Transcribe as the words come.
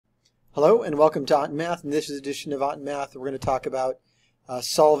Hello and welcome to Ot Math. In this edition of Ot Math, we're going to talk about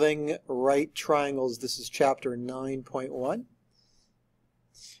solving right triangles. This is chapter 9.1. All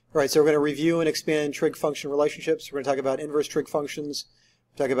right, so we're going to review and expand trig function relationships. We're going to talk about inverse trig functions,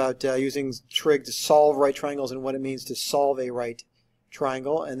 talk about using trig to solve right triangles and what it means to solve a right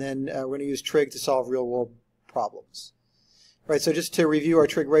triangle, and then we're going to use trig to solve real-world problems. All right, so just to review our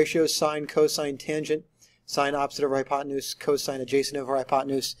trig ratios: sine, cosine, tangent, sine opposite over hypotenuse, cosine adjacent over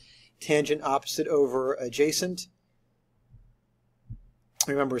hypotenuse, tangent opposite over adjacent.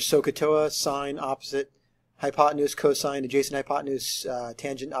 Remember SOHCAHTOA, sine opposite hypotenuse, cosine adjacent hypotenuse,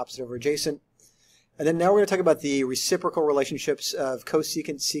 tangent opposite over adjacent. And then now we're going to talk about the reciprocal relationships of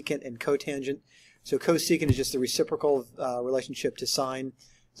cosecant, secant, and cotangent. So cosecant is just the reciprocal relationship to sine.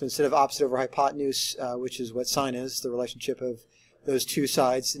 So instead of opposite over hypotenuse, which is what sine is, the relationship of those two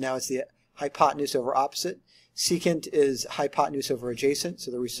sides, now it's the hypotenuse over opposite. Secant is hypotenuse over adjacent,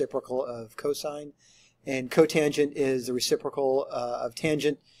 so the reciprocal of cosine. And cotangent is the reciprocal of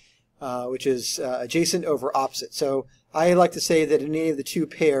tangent, which is adjacent over opposite. So I like to say that in any of the two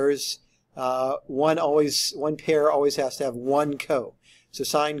pairs, one pair always has to have one co. So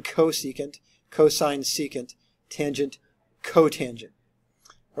sine cosecant, cosine secant, tangent cotangent.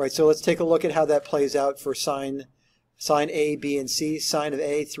 All right, so let's take a look at how that plays out for sine A, B, and C. Sine of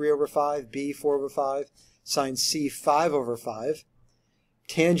A, 3 over 5, B, 4 over 5. Sine C, 5 over 5.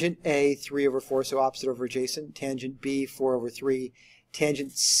 Tangent A, 3 over 4, so opposite over adjacent. Tangent B, 4 over 3.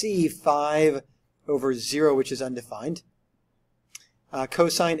 Tangent C, 5 over 0, which is undefined.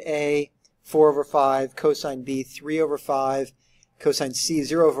 Cosine A, 4 over 5. Cosine B, 3 over 5. Cosine C,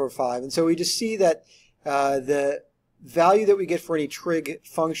 0 over 5. And so we just see that the value that we get for any trig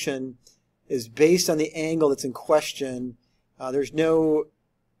function is based on the angle that's in question. There's no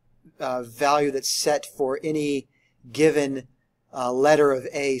value that's set for any given letter of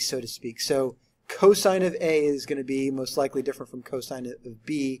A, so to speak. So cosine of A is going to be most likely different from cosine of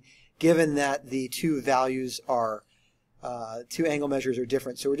B, given that the two values are, two angle measures are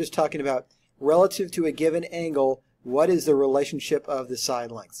different. So we're just talking about relative to a given angle, what is the relationship of the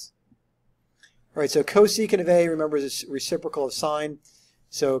side lengths? All right, so cosecant of A, remember, is reciprocal of sine.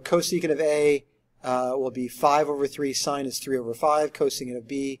 So cosecant of A will be 5 over 3. Sine is 3 over 5. Cosecant of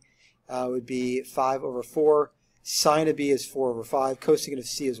B would be 5 over 4. Sine of B is 4 over 5. Cosecant of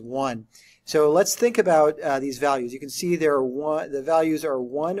C is 1. So let's think about these values. You can see the values are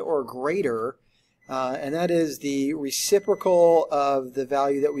 1 or greater, and that is the reciprocal of the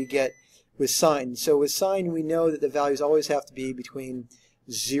value that we get with sine. So with sine, we know that the values always have to be between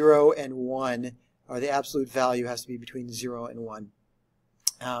 0 and 1, or the absolute value has to be between 0 and 1.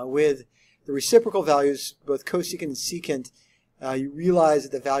 With the reciprocal values, both cosecant and secant, you realize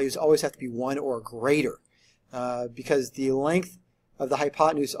that the values always have to be 1 or greater, because the length of the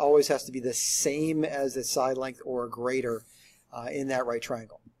hypotenuse always has to be the same as the side length or greater in that right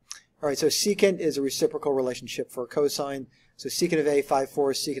triangle. All right, so secant is a reciprocal relationship for cosine. So secant of A,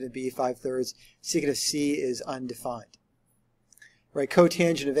 5/4, secant of B, 5/3, secant of C is undefined. Right,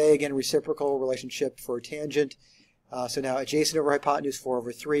 cotangent of A, again, reciprocal relationship for tangent. So now adjacent over hypotenuse, 4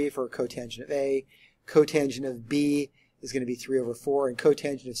 over 3 for cotangent of A. Cotangent of B is going to be 3 over 4, and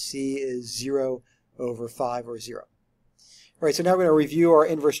cotangent of C is 0 over 5, or 0. All right, so now we're going to review our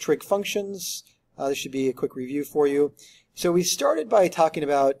inverse trig functions. This should be a quick review for you. So we started by talking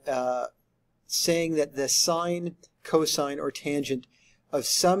about saying that the sine, cosine, or tangent of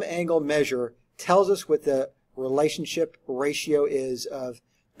some angle measure tells us what the relationship ratio is of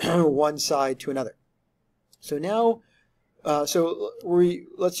one side to another. So now, let's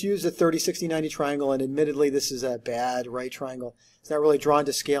use the 30, 60, 90 triangle, and admittedly this is a bad right triangle. It's not really drawn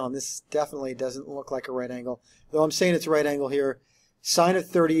to scale, and this definitely doesn't look like a right angle. Though I'm saying it's a right angle here. Sine of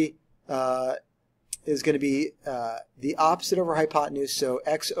 30 is going to be the opposite over hypotenuse, so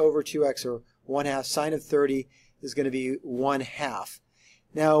x over 2x, or 1/2. Sine of 30 is going to be 1/2.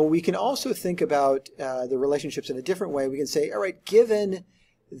 Now we can also think about the relationships in a different way. We can say, all right, given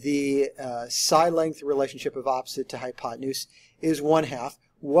the side length relationship of opposite to hypotenuse is 1/2,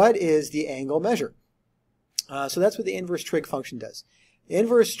 what is the angle measure? So that's what the inverse trig function does. The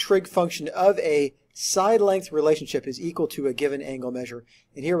inverse trig function of a side length relationship is equal to a given angle measure.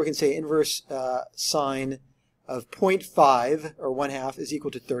 And here we can say inverse sine of 0.5, or 1/2, is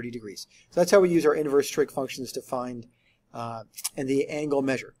equal to 30 degrees. So that's how we use our inverse trig functions to find and the angle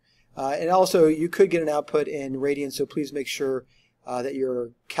measure. And also, you could get an output in radians, so please make sure that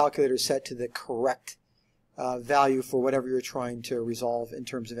your calculator is set to the correct value for whatever you're trying to resolve in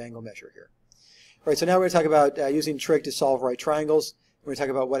terms of angle measure here. All right, so now we're going to talk about using trig to solve right triangles. We're going to talk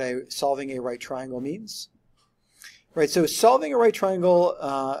about what solving a right triangle means. Right, so solving a right triangle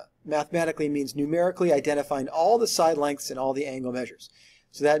mathematically means numerically identifying all the side lengths and all the angle measures.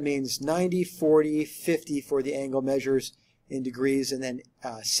 So that means 90, 40, 50 for the angle measures in degrees, and then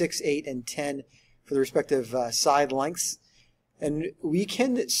 6, 8, and 10 for the respective side lengths. And we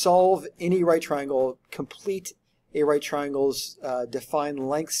can solve any right triangle, complete a right triangle's define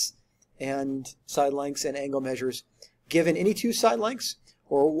lengths and side lengths and angle measures given any two side lengths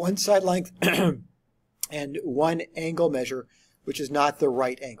or one side length and one angle measure, which is not the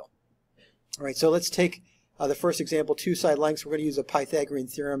right angle. All right, so let's take the first example, two side lengths. We're going to use a Pythagorean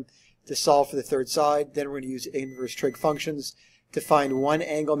theorem to solve for the third side. Then we're going to use inverse trig functions to find one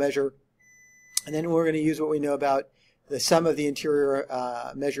angle measure. And then we're going to use what we know about the sum of the interior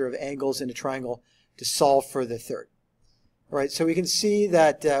measure of angles in a triangle to solve for the third. All right, so we can see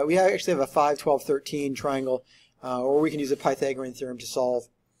that we actually have a 5, 12, 13 triangle, or we can use a Pythagorean theorem to solve.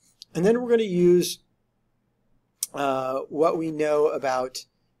 And then we're going to use what we know about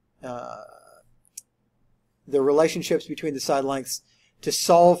the relationships between the side lengths to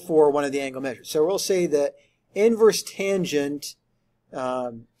solve for one of the angle measures. So we'll say the inverse tangent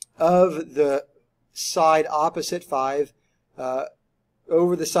of the side opposite 5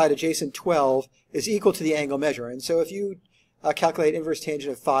 over the side adjacent 12 is equal to the angle measure. And so if you calculate inverse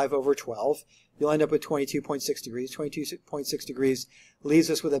tangent of 5 over 12, you'll end up with 22.6 degrees. 22.6 degrees leaves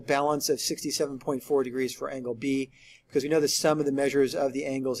us with a balance of 67.4 degrees for angle B, because we know the sum of the measures of the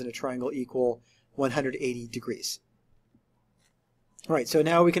angles in a triangle equal 180 degrees. All right, so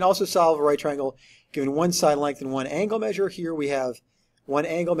now we can also solve a right triangle given one side length and one angle measure. Here we have one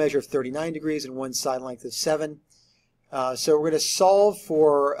angle measure of 39 degrees and one side length of 7. So we're going to solve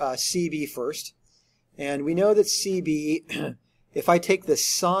for CB first. And we know that CB, if I take the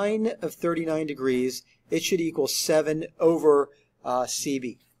sine of 39 degrees, it should equal 7 over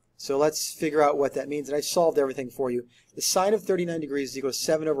CB. So let's figure out what that means. And I solved everything for you. The sine of 39 degrees is equal to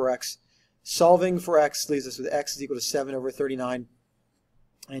 7 over x. Solving for x leaves us with x is equal to 7 over 39.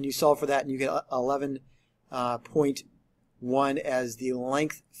 And you solve for that and you get 11.1 as the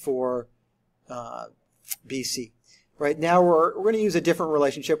length for BC. Right now we're going to use a different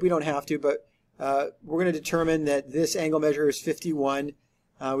relationship. We don't have to, but we're going to determine that this angle measure is 51.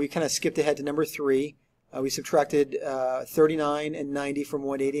 We kind of skipped ahead to number 3. We subtracted 39 and 90 from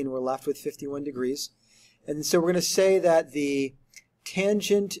 180 and we're left with 51 degrees. And so we're going to say that the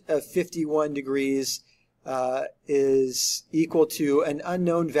tangent of 51 degrees is equal to an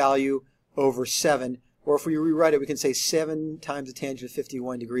unknown value over 7. Or if we rewrite it, we can say 7 times the tangent of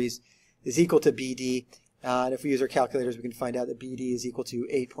 51 degrees is equal to BD. And if we use our calculators, we can find out that BD is equal to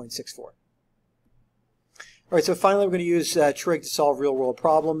 8.64. All right, so finally we're going to use trig to solve real-world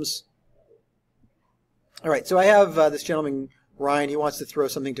problems. All right, so I have this gentleman, Ryan. He wants to throw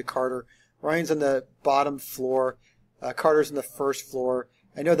something to Carter. Ryan's on the bottom floor. Carter's on the first floor.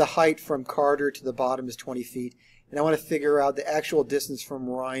 I know the height from Carter to the bottom is 20 feet. And I want to figure out the actual distance from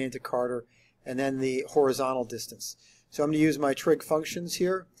Ryan to Carter and then the horizontal distance. So I'm going to use my trig functions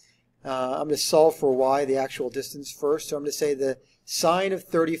here. I'm going to solve for y, the actual distance first. So I'm going to say the sine of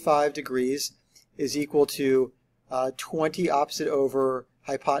 35 degrees is equal to 20 opposite over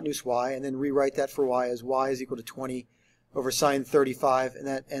hypotenuse y, and then rewrite that for y as y is equal to 20 over sine 35, and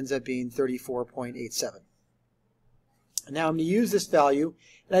that ends up being 34.87. And now I'm going to use this value,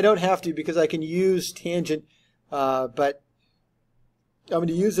 and I don't have to because I can use tangent, but I'm going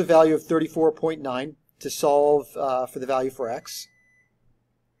to use the value of 34.9 to solve for the value for x.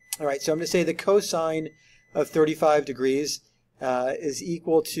 All right, so I'm going to say the cosine of 35 degrees is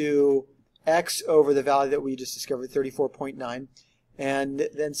equal to x over the value that we just discovered, 34.9. And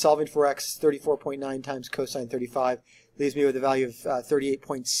then solving for x, 34.9 times cosine 35 leaves me with a value of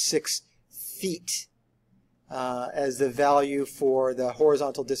 38.6 feet as the value for the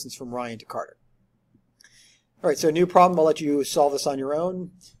horizontal distance from Ryan to Carter. All right, so a new problem. I'll let you solve this on your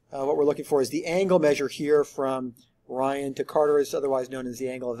own. What we're looking for is the angle measure here from Ryan to Carter, is otherwise known as the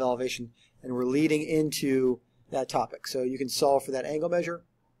angle of elevation, and we're leading into that topic. So you can solve for that angle measure.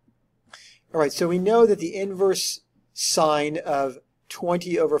 All right, so we know that the inverse sine of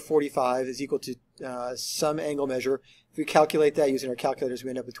 20 over 45 is equal to some angle measure. If we calculate that using our calculators, we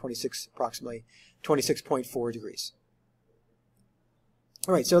end up with approximately 26.4 degrees.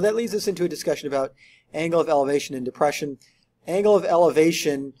 All right, so that leads us into a discussion about angle of elevation and depression. Angle of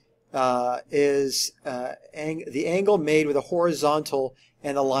elevation is the angle made with a horizontal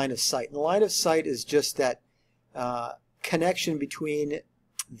and a line of sight. And the line of sight is just that connection between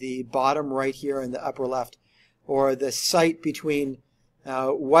the bottom right here and the upper left, or the sight between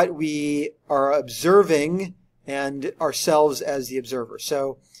what we are observing and ourselves as the observer.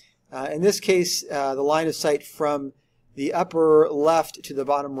 So in this case, the line of sight from the upper left to the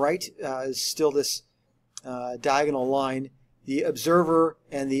bottom right is still this diagonal line, the observer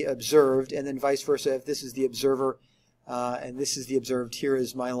and the observed, and then vice versa. If this is the observer and this is the observed, here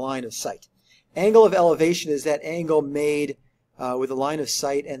is my line of sight. Angle of elevation is that angle made with the line of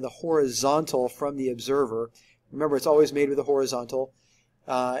sight and the horizontal from the observer. Remember, it's always made with the horizontal.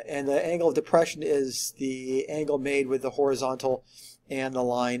 And the angle of depression is the angle made with the horizontal and the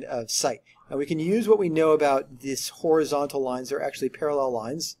line of sight. Now we can use what we know about these horizontal lines. They're actually parallel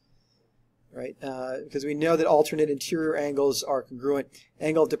lines, right? Because we know that alternate interior angles are congruent.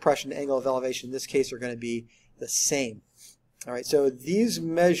 Angle of depression, angle of elevation in this case are going to be the same. All right, so these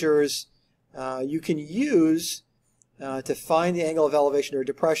measures you can use to find the angle of elevation or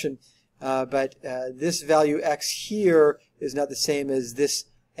depression, but this value x here is not the same as this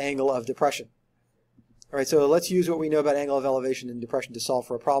angle of depression. All right, so let's use what we know about angle of elevation and depression to solve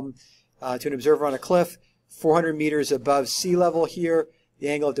for a problem. To an observer on a cliff, 400 meters above sea level here, the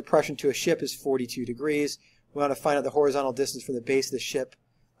angle of depression to a ship is 42 degrees. We want to find out the horizontal distance from the base of the ship,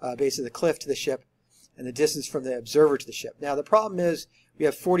 base of the cliff to the ship, and the distance from the observer to the ship. Now the problem is we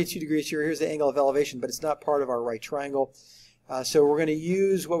have 42 degrees here. Here's the angle of elevation, but it's not part of our right triangle. So we're going to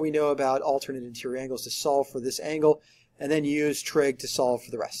use what we know about alternate interior angles to solve for this angle, and then use trig to solve for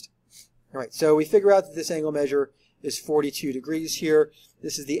the rest. All right, so we figure out that this angle measure is 42 degrees here.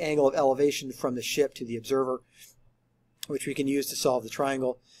 This is the angle of elevation from the ship to the observer, which we can use to solve the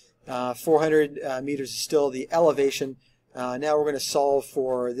triangle. 400 meters is still the elevation. Now we're going to solve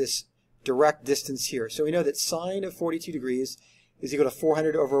for this direct distance here. So we know that sine of 42 degrees is equal to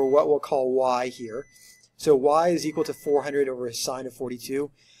 400 over what we'll call y here. So y is equal to 400 over sine of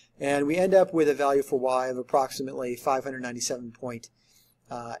 42. And we end up with a value for y of approximately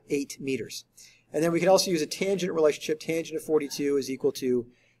 597.8 meters. And then we can also use a tangent relationship. Tangent of 42 is equal to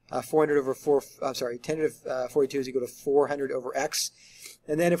 400 over 4, tangent of 42 is equal to 400 over x.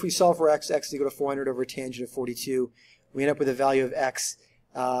 And then if we solve for x, x is equal to 400 over tangent of 42. We end up with a value of x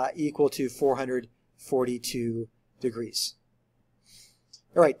equal to 442 degrees.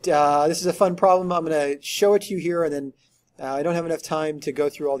 All right, this is a fun problem. I'm going to show it to you here, and then I don't have enough time to go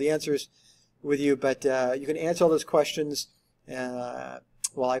through all the answers with you, but you can answer all those questions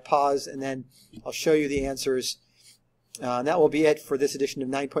while I pause, and then I'll show you the answers. And that will be it for this edition of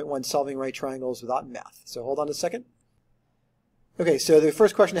 9.1 Solving Right Triangles with Otten Math. So hold on a second. Okay, so the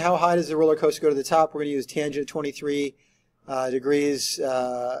first question, how high does the roller coaster go to the top? We're going to use tangent of 23 degrees.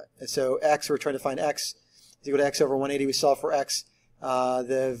 So x, we're trying to find x is equal to x over 180. We solve for x.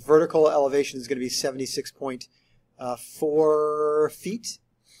 The vertical elevation is going to be 76.4 feet.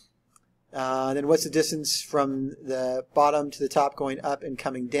 Then what's the distance from the bottom to the top going up and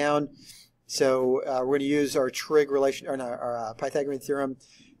coming down? So we're going to use our trig relation, or our Pythagorean theorem.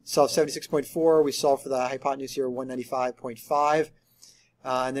 Solve 76.4. We solve for the hypotenuse here, 195.5.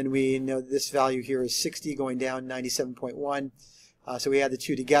 And then we know this value here is 60 going down, 97.1. So we add the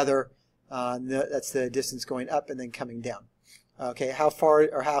two together. That's the distance going up and then coming down. Okay, how far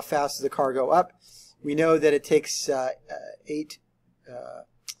or how fast does the car go up? We know that it takes we're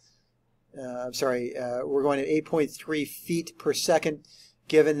going at 8.3 feet per second,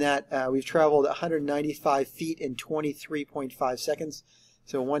 given that we've traveled 195 feet in 23.5 seconds.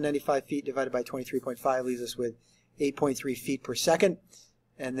 So 195 feet divided by 23.5 leaves us with 8.3 feet per second.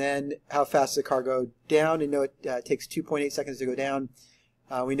 And then how fast does the car go down? We know it takes 2.8 seconds to go down.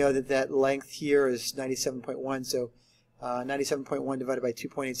 We know that that length here is 97.1, so 97.1 divided by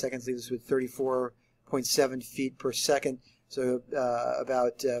 2.8 seconds leaves us with 34.7 feet per second. So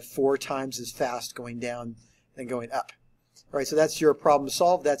about 4 times as fast going down than going up. All right, so that's your problem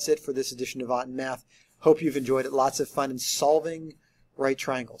solved. That's it for this edition of Otten Math. Hope you've enjoyed it. Lots of fun in solving right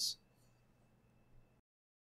triangles.